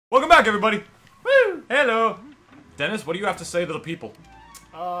Welcome back, everybody! Woo! Hello! Dennis, what do you have to say to the people?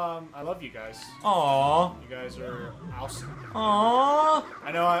 I love you guys. Aww. You guys are awesome. Aww.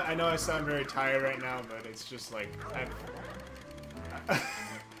 I know I sound very tired right now, but it's just like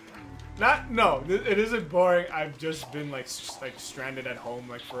it isn't boring. I've just been like stranded at home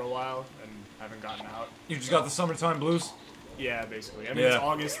like for a while and haven't gotten out. You just got the summertime blues? Yeah, basically. I mean, it's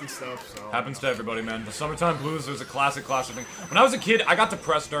August and stuff, so... Happens to everybody, man. The summertime blues is a classic thing. When I was a kid, I got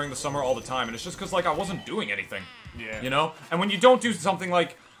depressed during the summer all the time, and it's just because, like, I wasn't doing anything. Yeah. You know? And when you don't do something,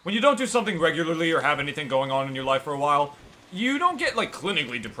 like... When you don't do something regularly or have anything going on in your life for a while, you don't get, like,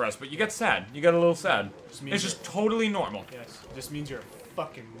 clinically depressed, but you get sad. You get a little sad. It's just totally normal. Yes. It just means you're a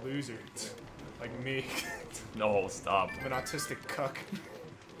fucking loser. Like me. No, stop. I'm an autistic cuck.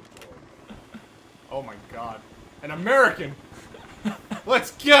 Oh my god. An American! Let's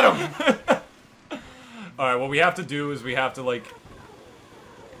get him! Alright, what we have to do is we have to, like...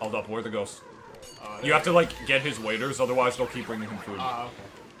 Hold up, where's the ghost? You have to, like, get his waiters, otherwise they'll keep bringing him food. Okay.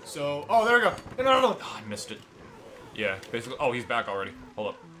 So... Oh, there we go! No. Oh, I missed it. Yeah, basically... Oh, he's back already. Hold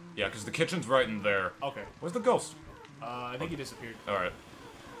up. Yeah, because the kitchen's right in there. Okay. Where's the ghost? I think he disappeared. Alright.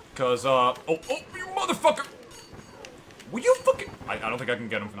 Because, Oh, you motherfucker! Will you fucking... I don't think I can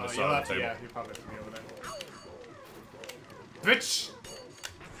get him from this side of the table. Yeah, you probably have to be over there. Bitch!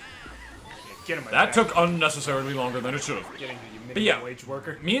 Yeah, get him. That took unnecessarily longer than it should have. Getting you minimum wage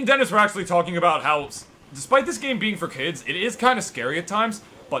worker. Me and Dennis were actually talking about how, despite this game being for kids, it is kind of scary at times,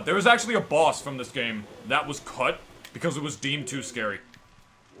 but there was actually a boss from this game that was cut because it was deemed too scary.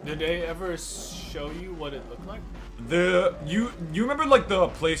 Did they ever show you what it looked like? You remember, like, the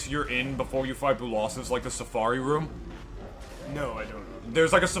place you're in before you fight Bolosis, like the safari room? No, I don't.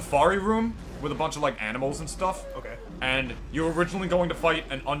 There's, like, a safari room with a bunch of, like, animals and stuff. Okay. And you were originally going to fight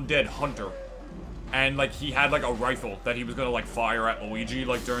an undead hunter. And, like, he had, like, a rifle that he was gonna, like, fire at Luigi,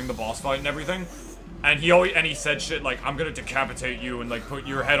 like, during the boss fight and everything. And he said shit like, I'm gonna decapitate you and, like, put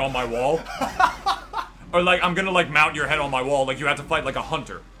your head on my wall. Or, like, I'm gonna, like, mount your head on my wall. Like, you had to fight, like, a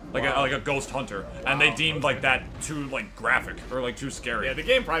hunter. Like, like a ghost hunter. And they deemed, like, that too, like, graphic. Or, like, too scary. Yeah, the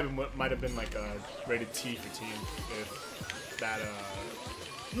game probably might have been, like, rated T for teen if that,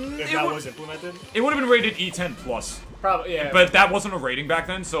 was implemented. It would have been rated E10 plus. Probably, yeah. But that wasn't a rating back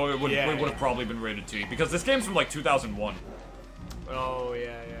then, so it would have probably been rated T. Because this game's from, like, 2001. Oh,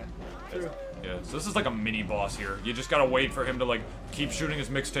 yeah. True. Yeah, so this is like a mini-boss here. You just gotta wait for him to, like, keep shooting his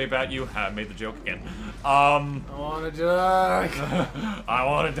mixtape at you. I made the joke again. I wanna die. I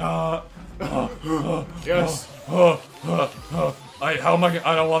wanna die. Yes. I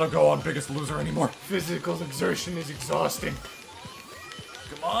don't wanna go on Biggest Loser anymore. Physical exertion is exhausting.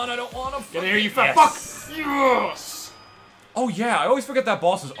 Come on, I don't wanna get here, you fat fuck! Yes! Oh yeah, I always forget that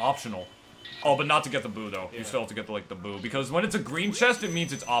boss is optional. Oh, but not to get the boo, though. Yeah. You still have to get, the boo. Because when it's a green chest, it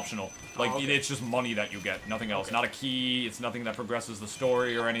means it's optional. Like, it's just money that you get. Nothing else. Okay. Not a key. It's nothing that progresses the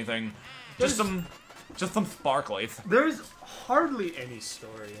story or anything. Just some spark life. There's hardly any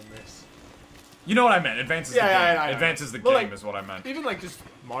story in this. You know what I meant. Advances the game. Advances the game is what I meant. Even, like, just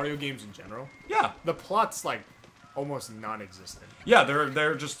Mario games in general. Yeah. The plot's, like, almost non-existent. Yeah,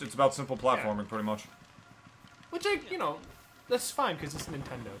 they're just, it's about simple platforming, pretty much. Which, like, you know, that's fine, because it's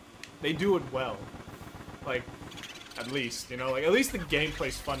Nintendo. They do it well. Like, at least, you know? Like, at least the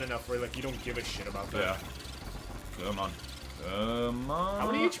gameplay's fun enough where, like, you don't give a shit about that. Yeah. Come on. Come on.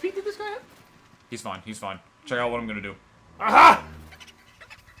 How many HP did this guy have? He's fine. He's fine. Check out what I'm gonna do. Aha!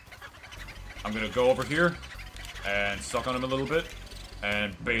 I'm gonna go over here and suck on him a little bit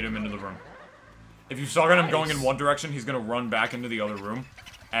and bait him into the room. If you suck on him going in one direction, he's gonna run back into the other room.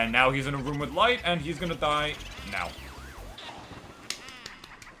 And now he's in a room with light, and he's gonna die now.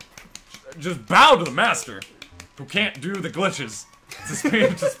 Just bow to the master, who can't do the glitches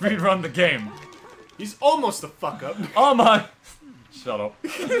to speed run the game. He's almost a fuck up. Oh my! Shut up.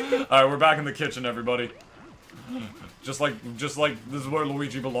 Alright, we're back in the kitchen, everybody. Just like this is where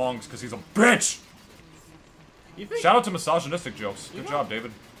Luigi belongs, because he's a bitch! Shout out to misogynistic jokes. Good job,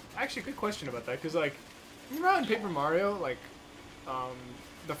 David. Actually, good question about that, because, like, remember how in Paper Mario, like,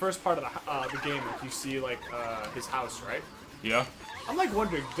 the first part of the game, like, you see, like, his house, right? Yeah. I'm, like,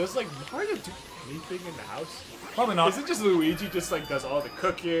 wondering, does, like, Mario do anything in the house? Probably not. Is it just Luigi just, like, does all the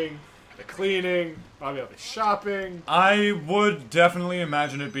cooking, the cleaning, probably all the shopping? I would definitely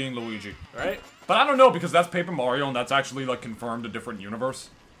imagine it being Luigi. Right? But I don't know, because that's Paper Mario, and that's actually, like, confirmed a different universe.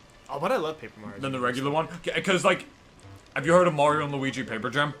 Oh, but I love Paper Mario. Than the regular one. Because, like, have you heard of Mario and Luigi Paper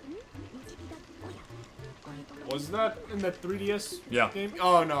Jam? Was that in the 3DS game? Yeah.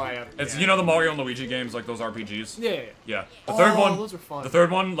 Oh, no, I have. It's, you know the Mario and Luigi games, like those RPGs? Yeah. Yeah. The third one, those are fun. The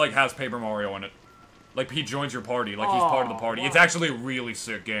third one, like, has Paper Mario in it. Like, he joins your party. Like, he's part of the party. Wow. It's actually a really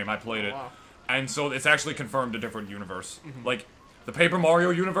sick game. I played it. Wow. And so it's actually confirmed a different universe. Like, the Paper Mario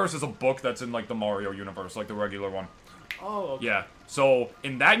universe is a book that's in, like, the Mario universe, like the regular one. Oh, okay. Yeah. So,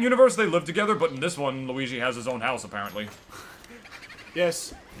 in that universe, they live together, but in this one, Luigi has his own house, apparently.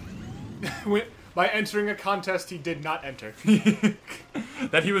 Yes. By entering a contest he did not enter.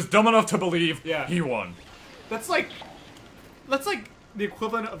 That he was dumb enough to believe he won. That's like the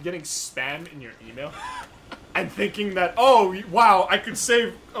equivalent of getting spam in your email and thinking that, oh, wow, I could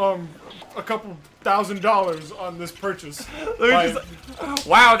save a couple $1,000 on this purchase.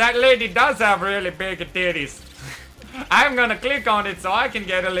 Wow, that lady does have really big titties. I'm gonna click on it so I can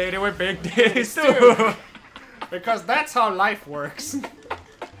get a lady with big titties too. Because that's how life works.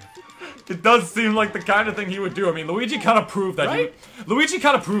 It does seem like the kind of thing he would do. I mean, Luigi kind of proved that Luigi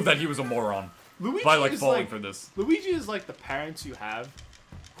kind of proved that he was a moron Luigi by like is falling for this. Luigi is like the parents you have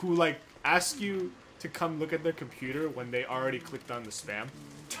who like ask you to come look at their computer when they already clicked on the spam.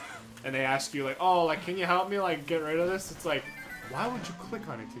 And they ask you like, "Oh, like can you help me like get rid of this?" It's like, "Why would you click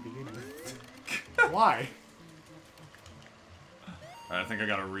on it to begin with?" Why? Alright, I think I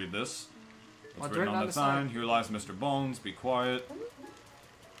gotta read this. What's What's written on that sign? Here lies Mr. Bones. Be quiet.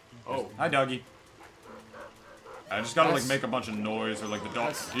 Oh. Hi, doggy. I just gotta like make a bunch of noise or like the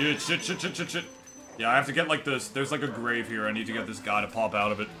dog. Yeah, shit. Yeah, I have to get like this. There's like a grave here. I need to get this guy to pop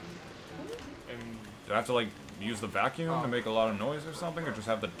out of it. And Do I have to like use the vacuum to make a lot of noise or something, or just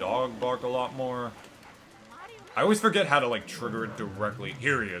have the dog bark a lot more? I always forget how to like trigger it directly.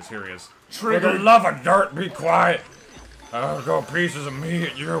 Here he is. Trigger. For the love of dirt, be quiet. I'll go pieces of me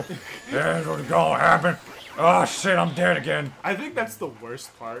at you. That's what's gonna happen. Oh shit, I'm dead again. I think that's the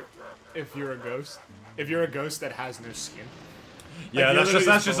worst part if you're a ghost. If you're a ghost that has no skin. Yeah, like,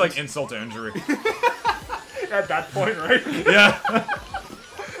 that's just like insult to injury. At that point, right? Yeah.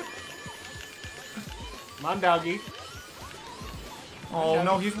 Come on, doggy. Oh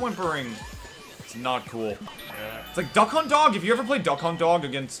no, he's whimpering. It's not cool. Yeah. It's like Duck Hunt Dog. If you ever played Duck Hunt Dog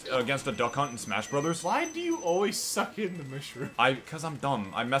against a Duck Hunt in Smash Brothers, Why do you always suck in the mushroom? Cause I'm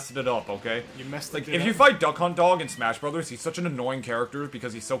dumb. I messed it up, okay? You messed Like, it if up. you fight Duck Hunt Dog in Smash Brothers, he's such an annoying character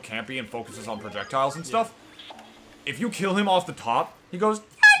because he's so campy and focuses on projectiles and stuff. If you kill him off the top, he goes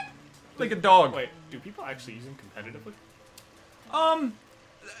like a dog. Wait, do people actually use him competitively?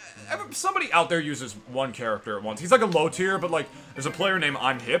 Somebody out there uses one character at once. He's like a low tier, but like, there's a player named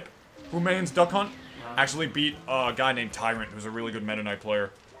I'm Hip who mains Duck Hunt. Actually beat a guy named Tyrant, who's a really good Meta Knight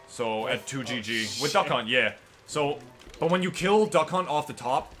player. So, at 2GG. With Duck Hunt, yeah. So, but when you kill Duck Hunt off the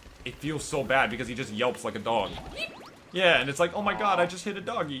top, it feels so bad because he just yelps like a dog. Yeah, and it's like, oh my god, I just hit a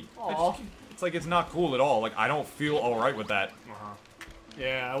doggy. It's like, it's not cool at all. Like, I don't feel alright with that.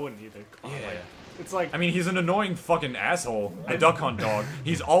 Yeah, I wouldn't either. Yeah. It's like... I mean, he's an annoying fucking asshole. A Duck Hunt Dog.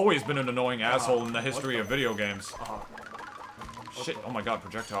 He's always been an annoying asshole in the history of video games. Shit, oh my god,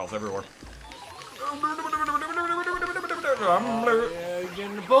 projectiles everywhere. yeah, you're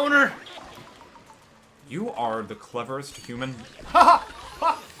getting a boner. You are the cleverest human. Guys,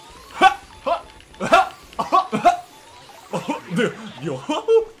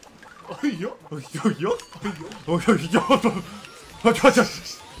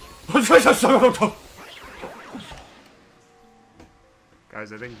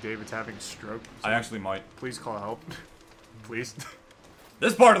 I think David's having a stroke. I actually might. Please call help. Please.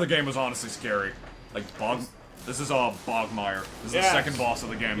 This part of the game was honestly scary. Like, this is Bogmire. This is the second boss of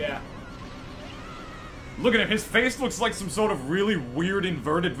the game. Yeah. Look at him, his face looks like some sort of really weird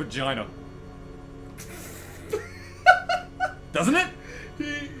inverted vagina. Doesn't it?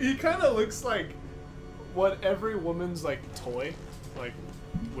 He kind of looks like what every woman's like toy, like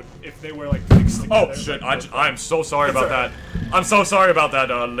would if they were like mixed together. Oh shit! I'm so sorry about that. I'm so sorry about that,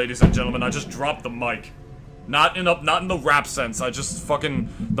 ladies and gentlemen. I just dropped the mic. Not in the rap sense. I just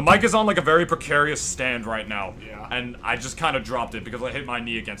the mic is on like a very precarious stand right now. Yeah. And I just kind of dropped it because I hit my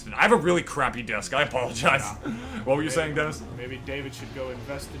knee against it. I have a really crappy desk. I apologize. Yeah. What were you saying, Dennis? Maybe David should go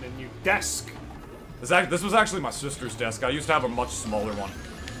invest in a new desk. This was actually my sister's desk. I used to have a much smaller one.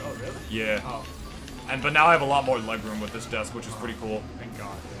 Oh really? Yeah. Oh. But now I have a lot more legroom with this desk, which is pretty cool. Thank God.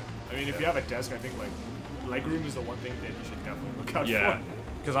 Yeah. I mean, if you have a desk, I think like legroom is the one thing that you should definitely look out Yeah. for.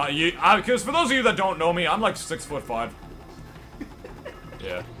 Because for those of you that don't know me, I'm like 6'5".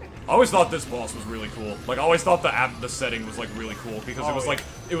 Yeah. I always thought this boss was really cool. Like, I always thought the setting was like really cool because it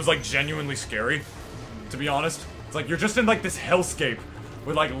was like genuinely scary. To be honest, it's like you're just in like this hellscape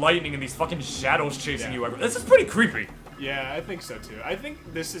with like lightning and these fucking shadows chasing you everywhere. This is pretty creepy. Yeah, I think so too. I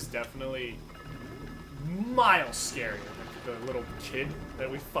think this is definitely miles scarier than the little kid that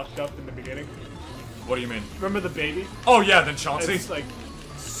we fucked up in the beginning. What do you mean? Remember the baby? Oh yeah, then Chauncey. It's like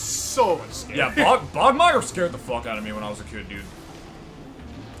so much scarier. Yeah, Bogmire scared the fuck out of me when I was a kid, dude.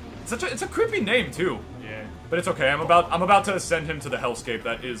 It's a creepy name too. Yeah. But it's okay. I'm about to send him to the hellscape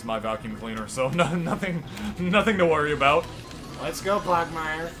that is my vacuum cleaner. So nothing to worry about. Let's go,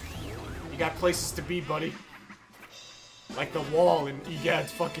 Bogmire. You got places to be, buddy. Like the wall in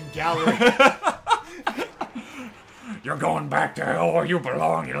Egad's fucking gallery. You're going back to hell where you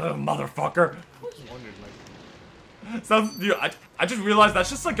belong, you little motherfucker. I just wondered, like... Sounds, dude, I just realized that's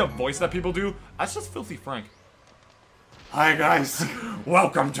just like a voice that people do. That's just Filthy Frank. Hi, guys.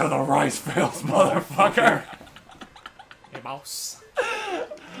 Welcome to the rice fields, motherfucker. Hey, mouse.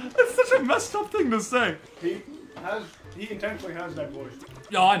 That's such a messed up thing to say. He intentionally has that voice.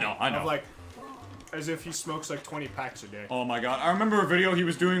 Yeah, I know. Of like, as if he smokes like 20 packs a day. Oh my god, I remember a video he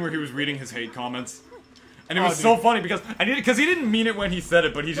was doing where he was reading his hate comments. And it was so funny because he didn't mean it when he said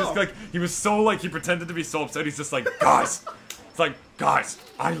it, but he just like, he was so like, he pretended to be so upset, he's just like, guys, it's like, guys,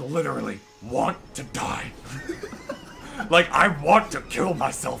 I literally want to die. Like, I want to kill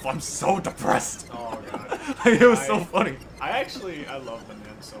myself, I'm so depressed. Oh god. It was so funny. I love the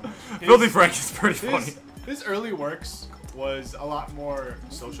man so much. Filthy Frank is pretty funny. His early works was a lot more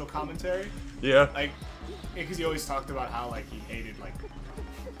social commentary. Yeah. Like, because he always talked about how, like, he hated, like,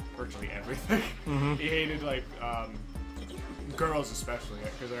 virtually everything. Mm-hmm. He hated, like, girls especially,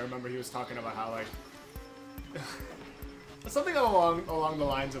 because I remember he was talking about how, like, something along the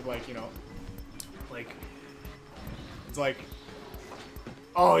lines of, like, you know, like, it's like,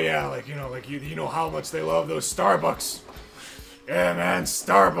 oh yeah, like, you know, like, you know how much they love those Starbucks. Yeah, man,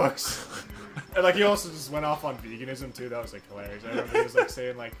 Starbucks. And, like, he also just went off on veganism, too. That was, like, hilarious. I remember he was, like,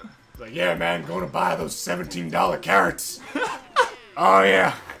 saying, like, yeah, man, going to buy those $17 carrots. Oh,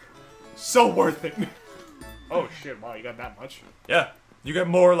 yeah. So worth it. Oh, shit. Wow, you got that much? Yeah. You get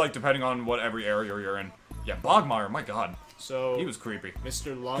more, like, depending on what every area you're in. Yeah, Bogmire, my god. So... He was creepy.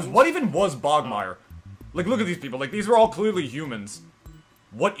 Mr. Lungs... What even was Bogmire? Like, look at these people. Like, these were all clearly humans.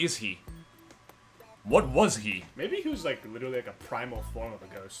 What is he? What was he? Maybe he was, like, literally, like, a primal form of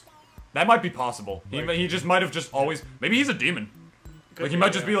a ghost. That might be possible. Like, he just might have just always... Maybe he's a demon. Like, he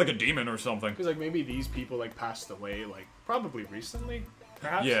might just be, like, a demon or something. Because, like, maybe these people, like, passed away, like, probably recently,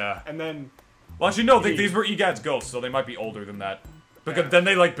 perhaps? Yeah. And then... Well, actually, no, these were Egad's ghosts, so they might be older than that. Because then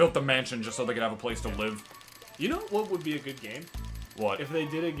they, like, built the mansion just so they could have a place to live. You know what would be a good game? What? If they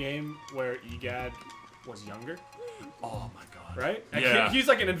did a game where Egad was younger. Oh my god. Right? Yeah. He's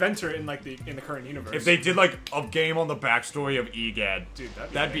like an inventor in like the current universe. If they did like a game on the backstory of Egad, dude,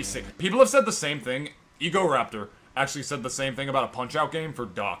 that'd be sick. People have said the same thing. Ego Raptor actually said the same thing about a Punch-Out game for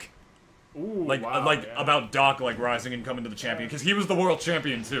Doc. Ooh, like wow, about Doc like rising and coming to the champion because he was the world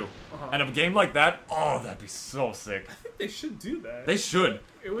champion too. And a game like that, oh, that'd be so sick. I think they should do that. They should.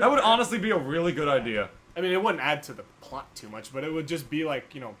 That would honestly be a really good idea. I mean, it wouldn't add to the plot too much, but it would just be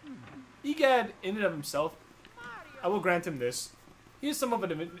like, you know, Egad in and of himself. I will grant him this. He is somewhat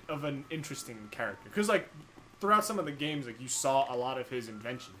of an interesting character because like throughout some of the games, like you saw a lot of his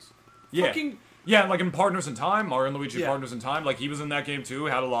inventions. Yeah. Yeah, like in Partners in Time, Mario and Luigi Partners in Time, like he was in that game too,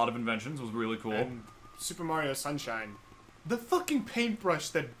 had a lot of inventions, was really cool. And Super Mario Sunshine, the fucking paintbrush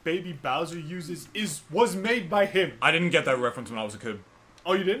that Baby Bowser uses was made by him. I didn't get that reference when I was a kid.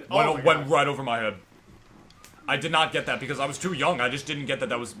 Oh, you didn't? Went right over my head. I did not get that because I was too young. I just didn't get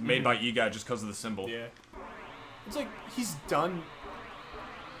that was made by Egad just because of the symbol. Yeah. It's like, he's done...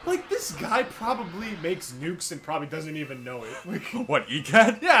 Like, this guy probably makes nukes and probably doesn't even know it. Like, what,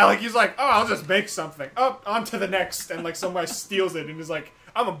 Egad? Yeah, like, he's like, oh, I'll just make something. Oh, on to the next. And, like, somebody steals it and is like,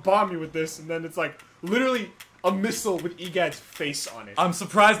 I'm gonna bomb you with this. And then it's, like, literally a missile with Egad's face on it. I'm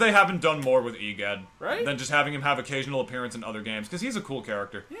surprised they haven't done more with Egad. Right? Than just having him have occasional appearance in other games, because he's a cool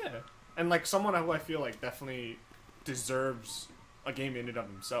character. Yeah. And, like, someone who I feel like definitely deserves a game in and of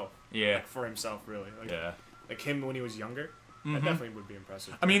himself. Yeah. Like, for himself, really. Like, yeah. Like, him when he was younger. That definitely would be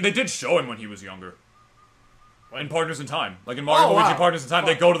impressive. I mean, they did show him when he was younger. In Partners in Time. Like, in Mario and Luigi Partners in Time,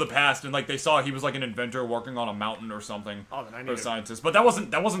 they go to the past, and, like, they saw he was, like, an inventor working on a mountain or something. Oh, then I need or a scientist. But that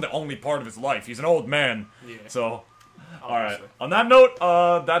wasn't the only part of his life. He's an old man. Yeah. So, alright. On that note,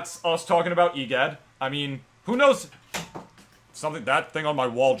 that's us talking about Egad. I mean, who knows... That thing on my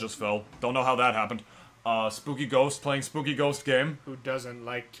wall just fell. Don't know how that happened. Spooky Ghost playing Spooky Ghost game. Who doesn't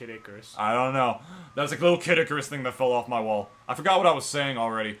like Kid Icarus? I don't know. That's a little Kid Icarus thing that fell off my wall. I forgot what I was saying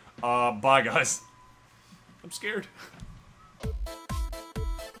already. Bye guys. I'm scared.